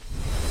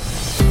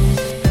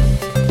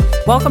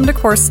Welcome to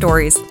Course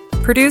Stories,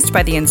 produced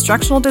by the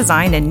Instructional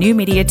Design and New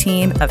Media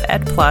team of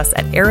Ed Plus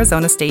at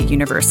Arizona State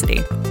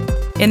University.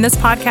 In this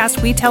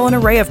podcast, we tell an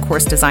array of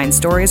course design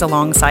stories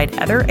alongside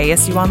other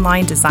ASU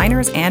Online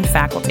designers and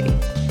faculty.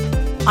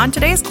 On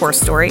today's course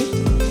story,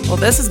 well,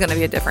 this is going to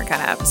be a different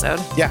kind of episode.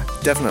 Yeah,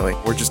 definitely.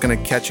 We're just going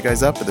to catch you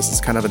guys up. This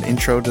is kind of an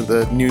intro to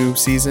the new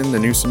season, the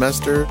new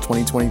semester,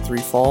 2023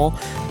 fall.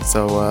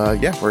 So,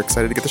 we're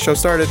excited to get the show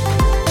started.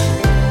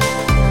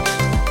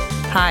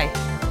 Hi,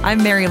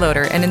 I'm Mary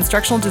Loader, an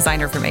instructional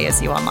designer from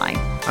ASU Online.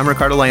 I'm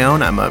Ricardo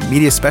Leone. I'm a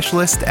media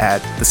specialist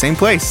at the same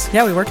place.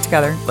 Yeah, we work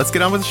together. Let's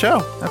get on with the show.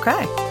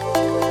 Okay.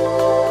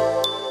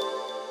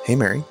 Hey,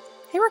 Mary.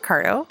 Hey,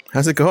 Ricardo.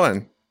 How's it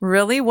going?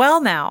 Really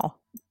well now.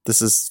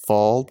 This is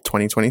fall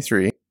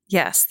 2023.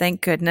 Yes,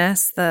 thank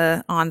goodness.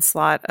 The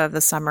onslaught of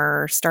the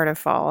summer, start of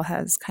fall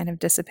has kind of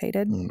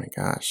dissipated. Oh my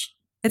gosh.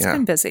 It's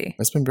been busy.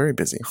 It's been very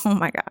busy. Oh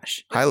my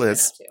gosh. Hi,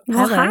 Liz.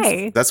 Well,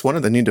 hi. That's one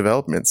of the new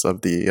developments of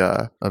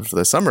the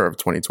summer of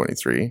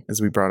 2023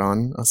 is we brought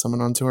on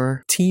someone onto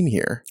our team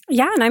here.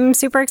 Yeah, and I'm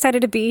super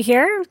excited to be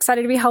here.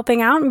 Excited to be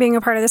helping out and being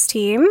a part of this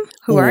team.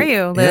 Who are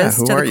you, Liz,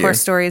 who to are the you?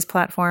 Course Stories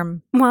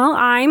platform? Well,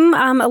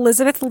 I'm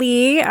Elizabeth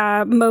Lee,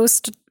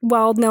 most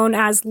well known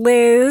as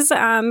Liz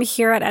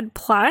here at Ed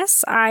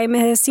Plus. I'm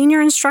a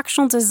senior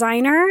instructional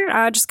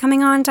designer, just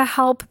coming on to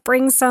help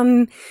bring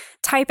some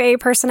Type A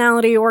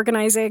personality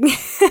organizing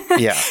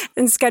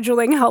and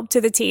scheduling help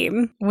to the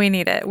team. We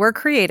need it. We're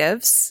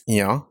creatives.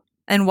 Yeah.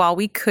 And while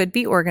we could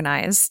be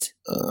organized,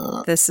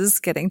 this is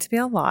getting to be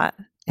a lot.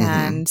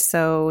 And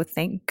so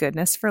thank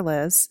goodness for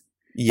Liz.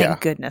 Yeah. Thank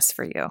goodness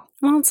for you.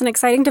 Well, it's an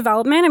exciting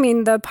development. I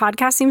mean, the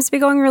podcast seems to be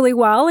going really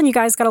well, and you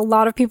guys got a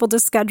lot of people to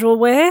schedule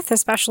with,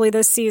 especially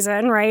this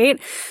season, right?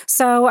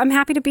 So I'm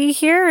happy to be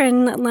here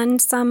and lend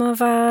some of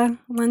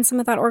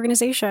that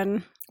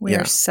organization. We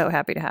are so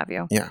happy to have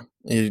you. Yeah.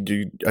 You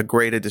do a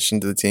great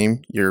addition to the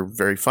team. You're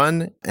very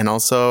fun. And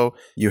also,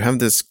 you have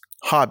this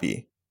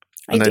hobby.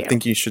 And I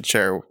think you should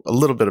share a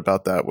little bit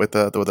about that with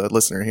the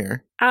listener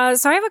here.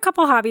 So I have a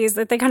couple hobbies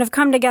that they kind of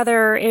come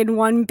together in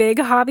one big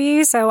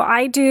hobby. So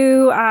I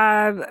do,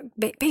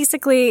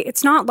 basically,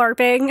 it's not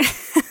LARPing,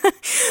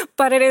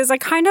 but it is a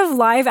kind of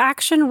live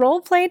action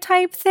role play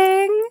type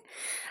thing.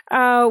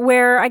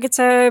 Where I get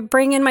to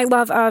bring in my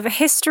love of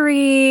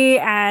history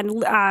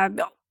and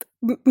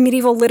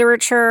medieval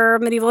literature,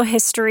 medieval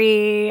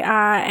history,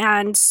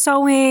 and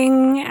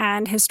sewing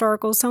and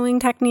historical sewing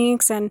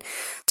techniques, and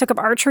took up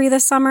archery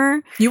this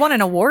summer. You won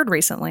an award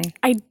recently.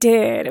 I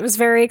did. It was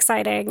very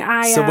exciting.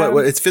 So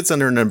what it fits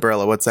under an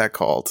umbrella. What's that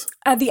called?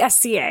 The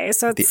SCA.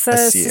 So it's the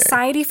SCA.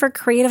 Society for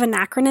Creative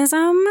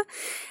Anachronism.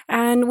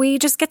 And we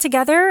just get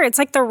together. It's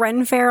like the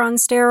Ren Fair on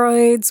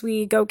steroids.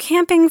 We go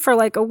camping for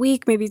like a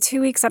week, maybe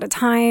 2 weeks at a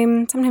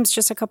time, sometimes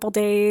just a couple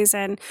days.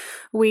 And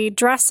we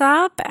dress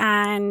up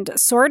and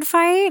sword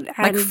fight.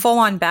 And like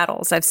full-on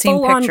battles. I've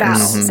seen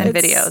pictures and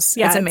videos.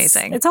 Yeah, it's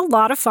amazing. It's a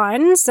lot of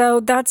fun.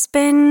 So that's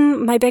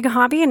been my big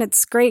hobby. And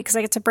it's great because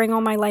I get to bring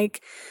all my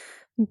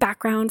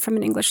background from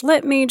an English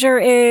lit major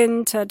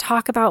in to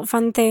talk about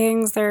fun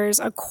things. There's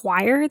a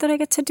choir that I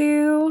get to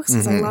do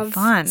since I love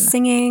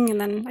singing, and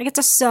then I get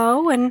to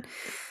sew and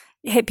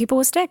hit people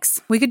with sticks.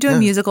 We could do a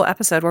musical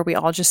episode where we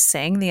all just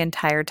sang the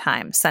entire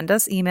time. Send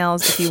us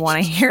emails if you want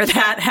to hear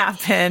that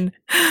happen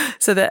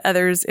so that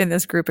others in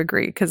this group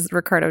agree, because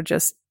Ricardo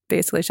just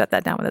basically shut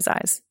that down with his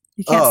eyes.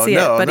 You can't see it,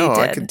 but he did.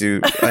 I could do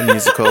a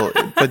musical.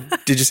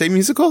 But did you say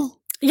musical?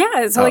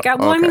 Yeah, so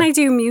I mean, I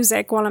do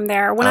music while I'm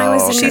there. When I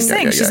was in she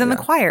sings. She's in the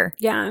choir.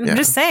 Yeah. I'm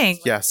just saying.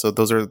 Yeah, so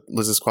those are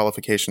Liz's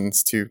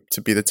qualifications to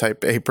be the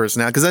Type A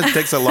personality, because that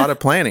takes a lot of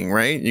planning,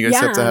 right? You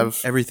guys have to have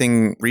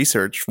everything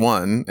researched,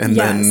 and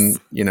then,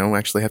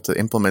 actually have to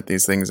implement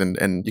these things,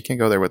 and you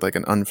can't go there with like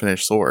an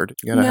unfinished sword.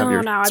 You gotta have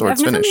your swords I've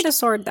never finished. made a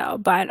sword though,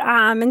 but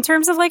in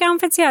terms of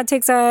outfits, it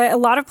takes a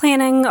lot of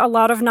planning, a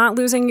lot of not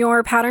losing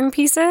your pattern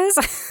pieces,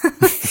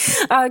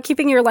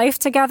 keeping your life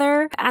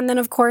together, and then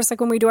of course,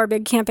 when we do our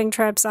big camping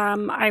trips,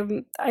 I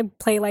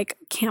play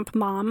camp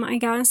mom, I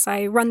guess.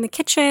 I run the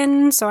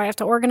kitchen, so I have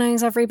to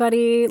organize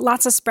everybody.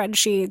 Lots of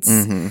spreadsheets,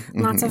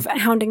 lots of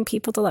hounding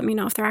people to let me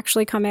know if they're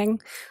actually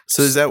coming.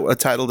 So is that a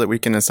title that we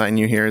can assign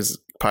you here as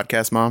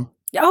podcast mom?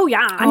 Oh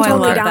yeah, I'm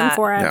totally down that.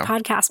 for it. Yeah.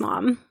 Podcast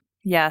mom.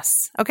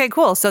 Yes. Okay,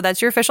 cool. So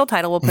that's your official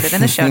title. We'll put it in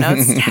the show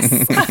notes. Yes.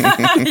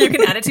 You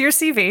can add it to your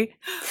CV.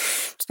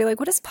 Just be like,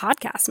 what is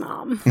podcast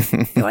mom?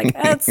 Be like,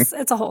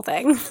 it's a whole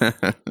thing.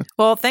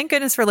 Well, thank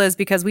goodness for Liz,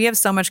 because we have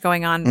so much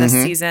going on this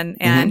season,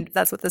 and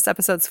that's what this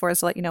episode's for, is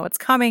to let you know what's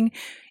coming.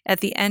 At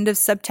the end of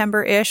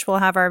September-ish, we'll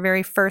have our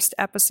very first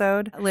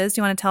episode. Liz,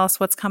 do you want to tell us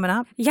what's coming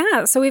up?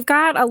 Yeah, so we've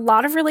got a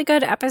lot of really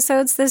good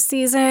episodes this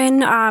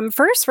season.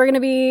 First, we're going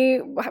to be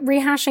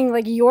rehashing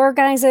your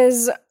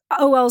guys'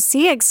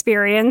 OLC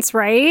experience,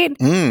 right?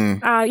 You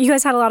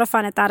guys had a lot of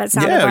fun at that, it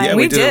sounded like. Yeah,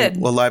 we did.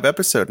 A live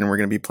episode, and we're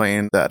going to be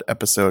playing that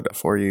episode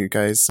for you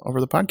guys over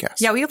the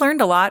podcast. Yeah, we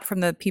learned a lot from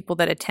the people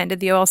that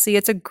attended the OLC.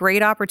 It's a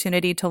great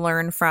opportunity to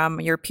learn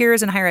from your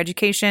peers in higher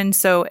education.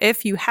 So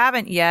if you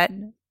haven't yet,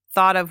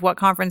 thought of what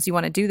conference you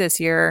want to do this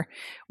year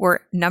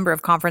or number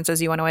of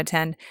conferences you want to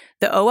attend,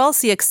 the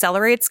OLC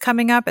Accelerate's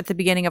coming up at the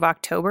beginning of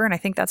October, and I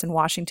think that's in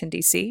Washington,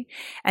 D.C.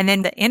 And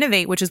then the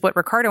Innovate, which is what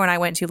Ricardo and I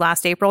went to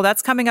last April,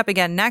 that's coming up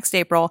again next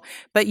April.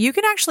 But you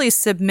can actually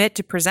submit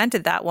to present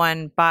at that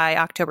one by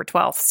October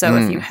 12th. So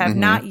if you have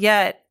not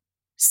yet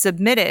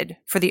submitted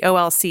for the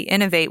OLC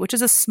Innovate, which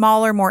is a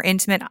smaller, more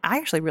intimate. I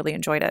actually really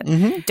enjoyed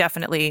it.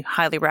 Definitely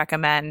highly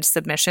recommend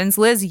submissions.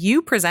 Liz,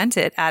 you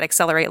presented at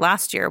Accelerate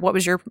last year. What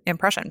was your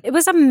impression? It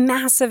was a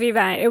massive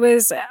event. It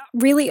was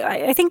really,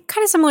 I think,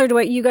 kind of similar to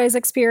what you guys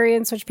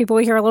experienced, which people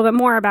will hear a little bit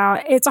more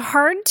about. It's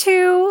hard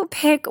to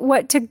pick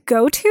what to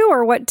go to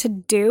or what to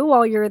do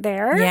while you're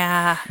there.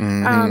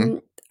 Yeah.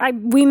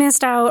 We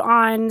missed out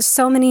on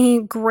so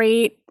many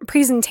great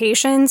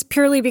presentations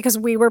purely because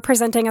we were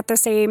presenting at the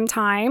same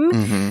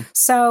time.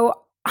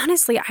 So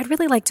honestly, I'd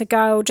really like to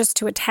go just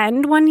to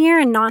attend one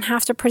year and not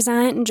have to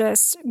present and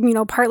just,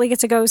 partly get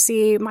to go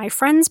see my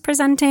friends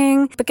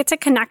presenting, but get to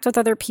connect with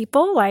other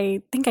people.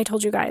 I think I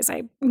told you guys,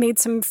 I made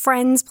some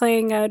friends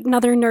playing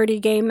another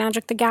nerdy game,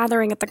 Magic the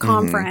Gathering, at the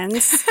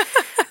conference.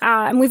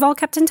 And we've all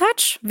kept in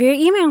touch via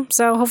email.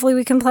 So hopefully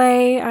we can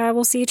play.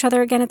 We'll see each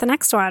other again at the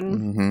next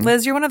one.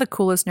 Liz, you're one of the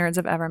coolest nerds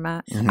I've ever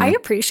met. I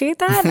appreciate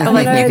that. But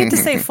you get to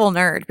say full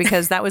nerd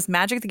because that was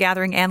Magic the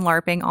Gathering and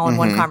LARPing all in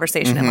one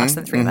conversation in less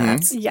than 3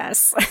 minutes.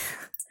 Yes.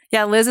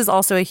 Yeah, Liz is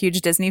also a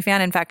huge Disney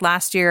fan. In fact,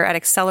 last year at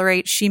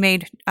Accelerate, she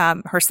made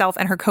herself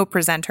and her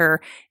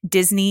co-presenter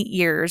Disney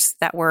ears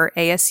that were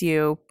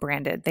ASU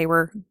branded. They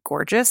were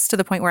gorgeous to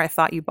the point where I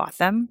thought you bought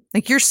them.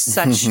 You're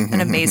such an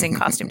amazing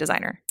costume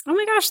designer. Oh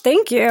my gosh,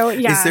 thank you.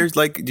 Yeah. Is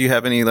there do you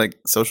have any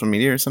social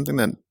media or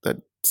something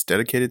that's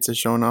dedicated to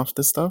showing off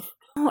this stuff?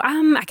 Oh,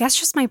 I guess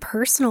just my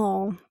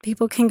personal.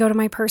 People can go to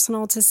my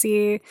personal to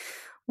see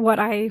what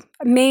I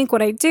make,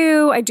 what I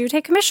do. I do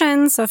take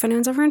commissions, so if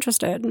anyone's ever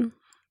interested.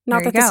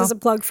 Not that this is a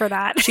plug for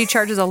that. She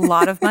charges a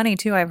lot of money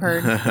too, I've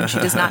heard. And she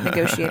does not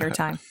negotiate her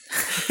time.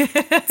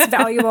 It's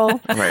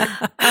valuable. Right.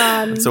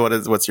 So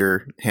what's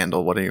your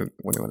handle? What do you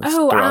want to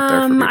throw out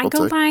there for people I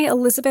go by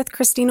Elizabeth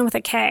Christina with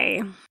a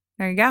K.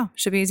 There you go.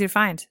 Should be easy to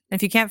find. And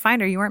if you can't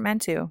find her, you weren't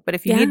meant to. But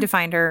if you need to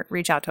find her,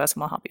 reach out to us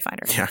and we'll help you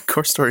find her. Yeah,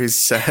 Core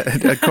Stories.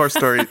 Core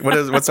Story.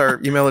 What's our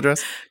email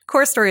address?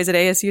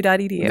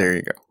 corestories@asu.edu. There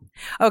you go.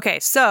 Okay,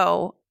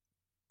 so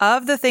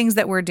of the things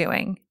that we're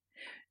doing,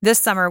 this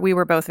summer, we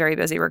were both very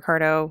busy,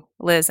 Ricardo,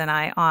 Liz, and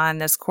I, on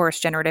this course,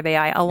 Generative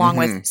AI, along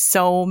with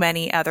so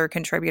many other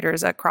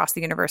contributors across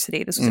the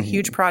university. This was a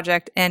huge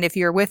project. And if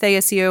you're with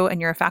ASU and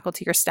you're a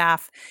faculty or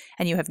staff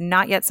and you have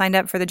not yet signed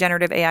up for the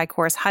Generative AI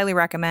course, highly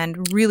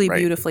recommend. Really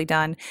beautifully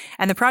done.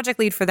 And the project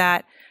lead for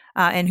that,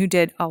 and who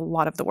did a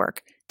lot of the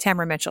work,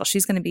 Tamara Mitchell,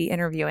 she's going to be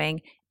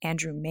interviewing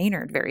Andrew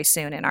Maynard very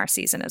soon in our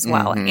season as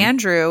well.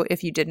 Andrew,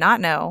 if you did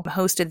not know,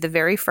 hosted the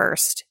very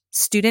first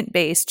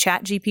student-based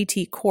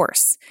ChatGPT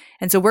course.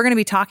 And so we're going to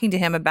be talking to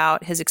him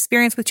about his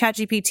experience with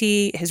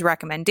ChatGPT, his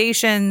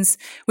recommendations,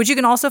 which you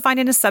can also find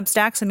in his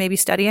Substack, so maybe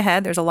study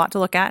ahead. There's a lot to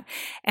look at.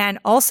 And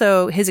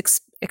also his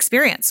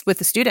experience with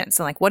the students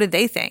and what did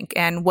they think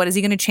and what is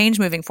he going to change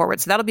moving forward.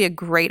 So that'll be a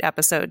great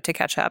episode to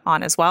catch up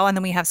on as well. And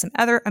then we have some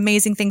other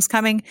amazing things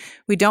coming.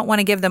 We don't want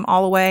to give them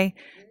all away,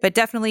 but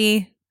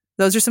definitely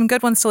those are some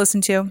good ones to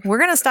listen to. We're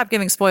going to stop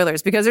giving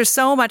spoilers because there's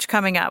so much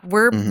coming up.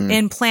 We're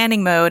in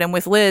planning mode. And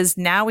with Liz,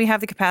 now we have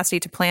the capacity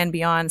to plan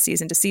beyond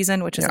season to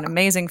season, which is an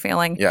amazing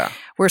feeling. Yeah.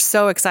 We're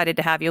so excited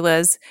to have you,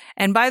 Liz.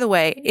 And by the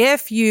way,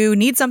 if you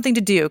need something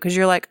to do because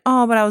you're like,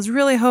 oh, but I was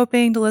really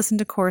hoping to listen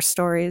to Course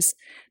Stories,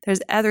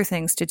 there's other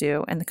things to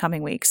do in the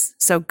coming weeks.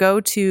 So go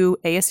to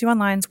ASU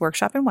Online's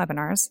workshop and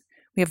webinars.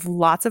 We have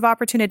lots of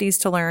opportunities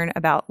to learn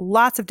about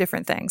lots of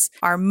different things.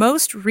 Our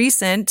most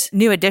recent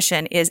new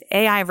addition is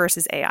AI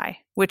versus AI,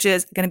 which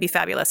is going to be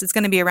fabulous. It's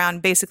going to be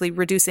around basically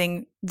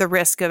reducing the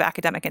risk of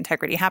academic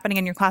integrity happening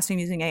in your classroom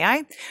using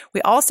AI.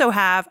 We also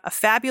have a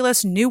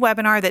fabulous new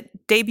webinar that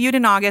debuted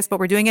in August, but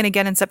we're doing it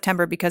again in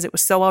September because it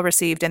was so well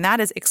received. And that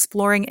is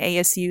exploring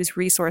ASU's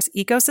resource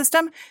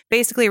ecosystem,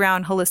 basically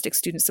around holistic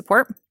student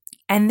support.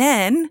 And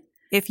then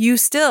if you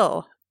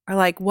still are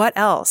like, what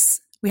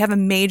else? We have a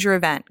major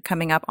event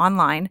coming up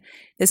online.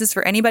 This is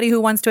for anybody who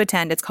wants to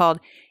attend. It's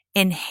called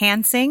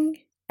Enhancing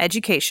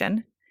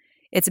Education.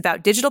 It's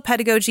about digital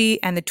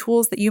pedagogy and the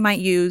tools that you might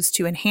use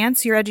to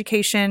enhance your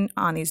education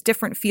on these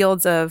different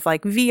fields of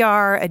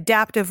VR,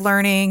 adaptive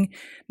learning,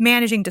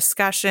 managing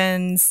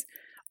discussions,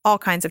 all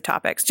kinds of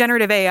topics,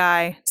 generative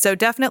AI. So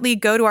definitely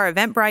go to our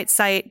Eventbrite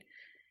site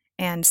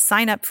and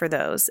sign up for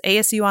those,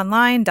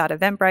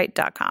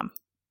 asuonline.eventbrite.com.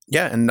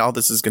 Yeah, and all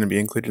this is going to be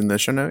included in the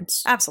show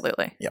notes.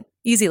 Absolutely. Yep.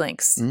 Easy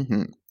links.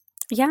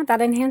 Yeah,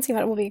 that enhancing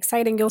event will be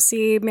exciting. You'll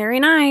see Mary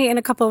and I in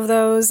a couple of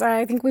those.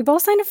 I think we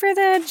both signed up for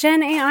the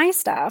Gen AI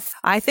stuff.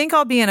 I think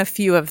I'll be in a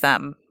few of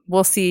them.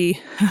 We'll see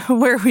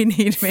where we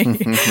need me.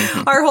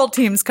 Our whole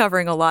team's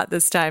covering a lot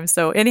this time.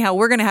 So anyhow,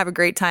 we're going to have a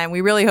great time.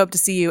 We really hope to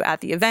see you at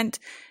the event,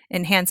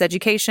 Enhance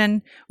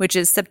Education, which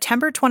is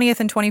September 20th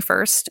and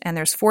 21st. And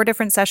there's 4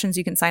 different sessions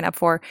you can sign up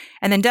for.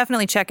 And then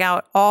definitely check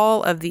out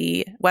all of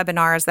the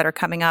webinars that are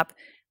coming up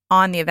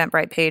on the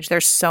Eventbrite page.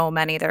 There's so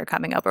many that are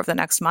coming up over the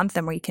next month,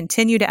 and we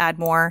continue to add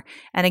more.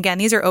 And again,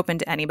 these are open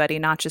to anybody,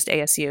 not just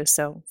ASU.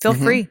 So feel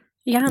free.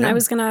 Yeah, and I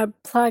was going to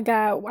plug,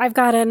 I've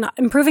got an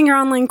Improving Your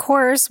Online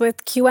course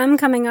with QM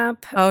coming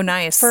up. Oh,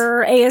 nice.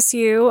 For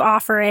ASU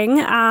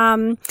offering.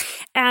 And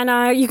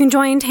you can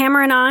join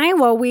Tamara and I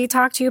while we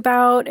talk to you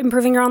about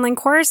improving your online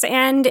course.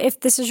 And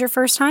if this is your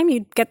first time,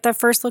 you get the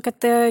first look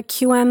at the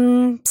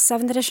QM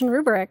 7th edition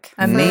rubric.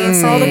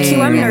 Amazing. For all the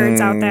QM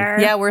nerds out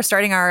there. Yeah, we're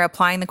starting our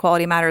Applying the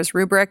Quality Matters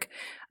rubric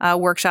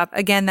workshop.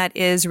 Again, that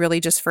is really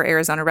just for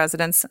Arizona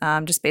residents,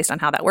 just based on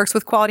how that works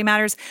with Quality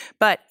Matters.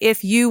 But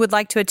if you would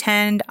like to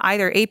attend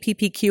either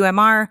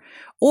APPQMR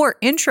or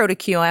Intro to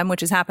QM,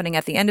 which is happening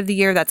at the end of the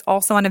year, that's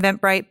also on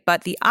Eventbrite.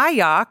 But the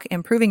IOC,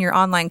 Improving Your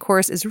Online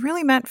course, is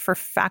really meant for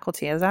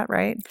faculty. Is that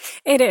right?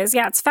 It is.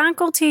 Yeah, it's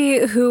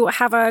faculty who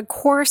have a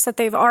course that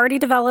they've already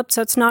developed.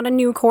 So it's not a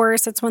new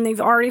course. It's one they've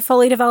already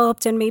fully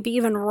developed and maybe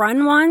even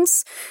run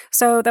once,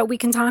 so that we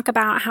can talk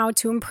about how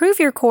to improve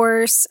your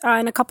course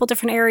in a couple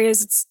different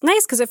areas. It's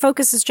nice because it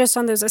focuses just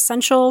on those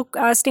essential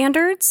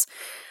standards.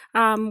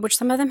 Which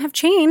some of them have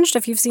changed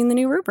if you've seen the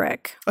new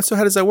rubric. So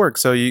how does that work?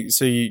 So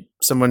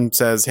someone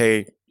says,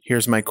 hey,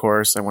 here's my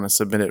course. I want to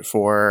submit it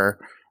for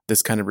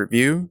this kind of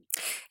review.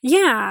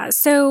 Yeah.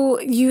 So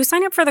you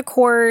sign up for the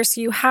course,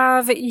 you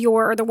have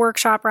the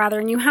workshop rather,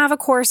 and you have a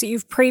course that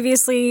you've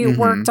previously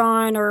worked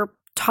on or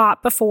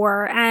taught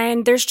before.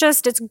 And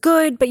it's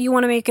good, but you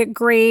want to make it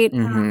great.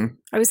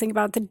 I always think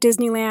about the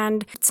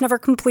Disneyland. It's never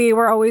complete.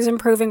 We're always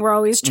improving. We're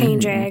always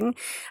changing.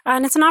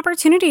 And it's an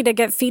opportunity to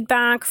get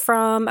feedback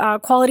from a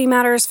Quality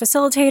Matters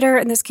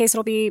facilitator. In this case,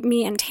 it'll be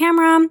me and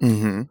Tamara.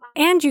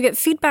 And you get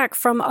feedback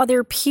from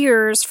other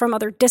peers from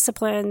other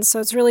disciplines. So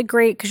it's really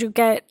great because you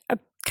get a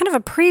kind of a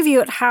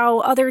preview at how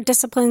other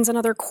disciplines and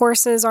other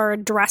courses are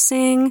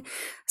addressing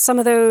some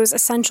of those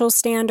essential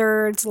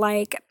standards,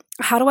 like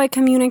how do I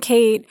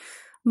communicate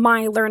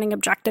my learning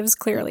objectives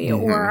clearly,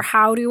 or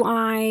how do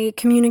I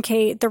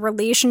communicate the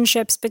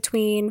relationships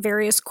between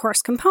various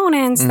course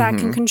components that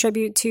can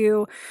contribute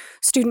to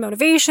student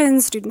motivation,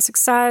 student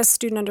success,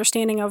 student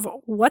understanding of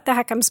what the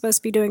heck I'm supposed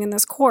to be doing in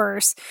this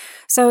course.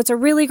 So it's a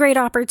really great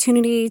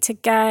opportunity to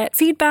get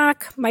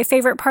feedback. My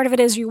favorite part of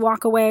it is you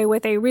walk away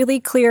with a really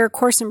clear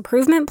course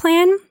improvement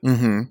plan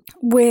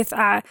with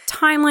a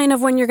timeline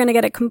of when you're going to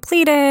get it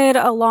completed,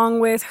 along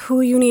with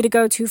who you need to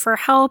go to for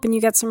help, and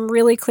you get some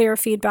really clear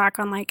feedback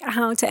on like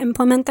how to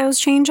implement those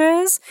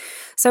changes.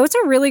 So it's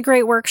a really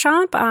great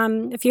workshop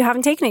if you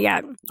haven't taken it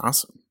yet.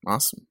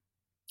 Awesome.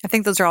 I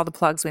think those are all the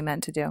plugs we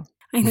meant to do.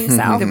 I think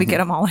so. Did we get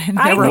them all in?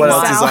 What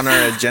else is on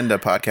our agenda,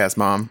 podcast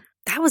mom?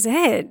 That was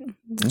it.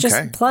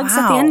 Just plugs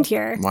at the end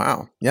here.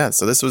 Wow. Yeah.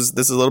 So this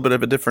is a little bit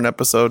of a different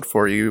episode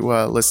for you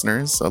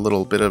listeners. A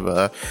little bit of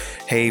a,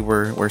 hey,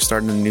 we're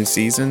starting a new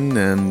season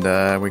and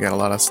we got a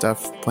lot of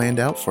stuff planned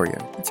out for you.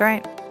 That's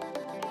right.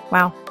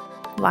 Wow.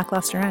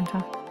 Lackluster end,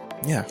 huh?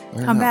 Yeah.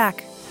 Come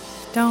back.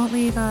 Don't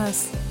leave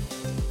us.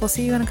 We'll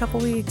see you in a couple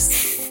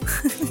weeks.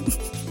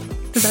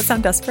 Does that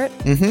sound desperate?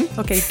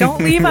 Okay,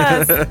 don't leave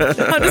us.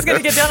 I'm just going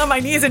to get down on my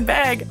knees and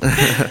beg.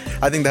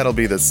 I think that'll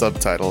be the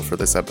subtitle for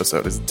this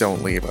episode is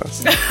Don't Leave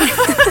Us.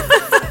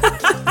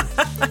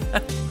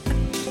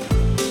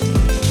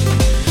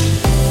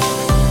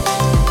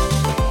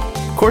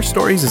 Course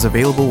Stories is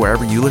available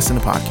wherever you listen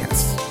to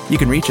podcasts. You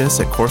can reach us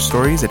at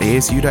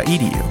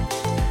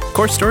coursestories@asu.edu.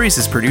 Course Stories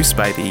is produced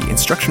by the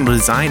Instructional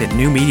Design and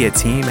New Media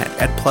team at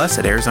EdPlus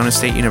at Arizona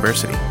State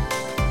University.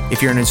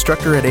 If you're an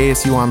instructor at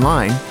ASU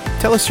Online,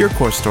 tell us your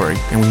course story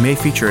and we may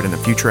feature it in a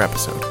future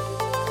episode.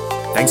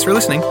 Thanks for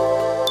listening.